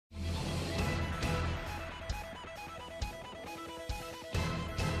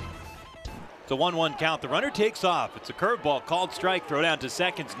It's a 1-1 count. The runner takes off. It's a curveball called strike. Throw down to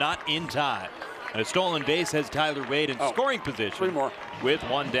seconds, not in time. And a stolen base has Tyler Wade in scoring position. 3 more. With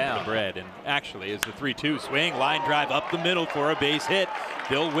 1 down. Brett, and actually is the 3-2 swing. Line drive up the middle for a base hit.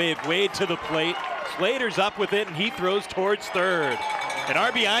 They'll wave Wade to the plate. Slater's up with it, and he throws towards third. An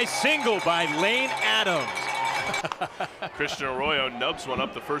RBI single by Lane Adams. Christian Arroyo nubs one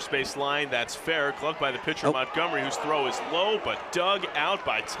up the first base line. That's fair. Gloved by the pitcher Montgomery, whose throw is low but dug out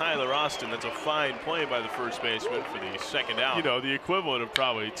by Tyler Austin. That's a fine play by the first baseman for the second out. You know, the equivalent of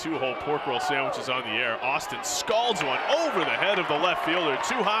probably 2 whole pork roll sandwiches on the air. Austin scalds one over the head of the left fielder.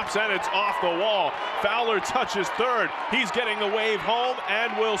 2 hops and it's off the wall. Fowler touches third. He's getting the wave home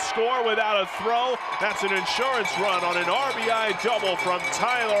and will score without a throw. That's an insurance run on an RBI double from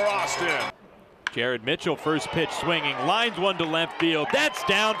Tyler Austin. Jared Mitchell, first pitch swinging, lines one to left field. That's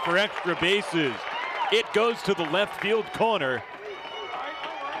down for extra bases. It goes to the left field corner.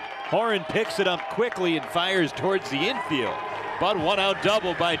 Horan picks it up quickly and fires towards the infield. But 1-out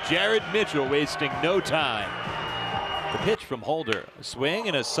double by Jared Mitchell, wasting no time. The pitch from Holder, a swing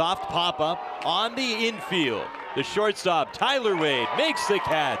and a soft pop-up on the infield. The shortstop, Tyler Wade, makes the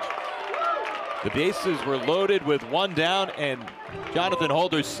catch. The bases were loaded with 1 down, and Jonathan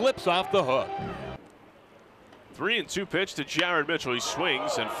Holder slips off the hook. 3-2 pitch to Jared Mitchell. He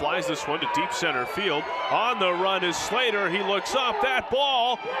swings and flies this one to deep center field. On the run is Slater. He looks up. That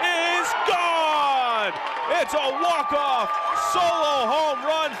ball is gone! It's a walk-off solo home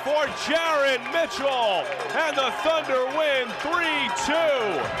run for Jared Mitchell. And the Thunder win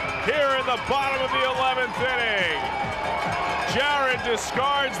 3-2 here in the bottom of the 11th inning. Jared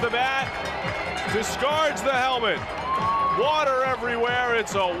discards the bat, discards the helmet. Water everywhere.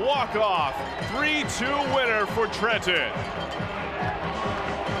 It's a walk-off 3-2 winner for Trenton.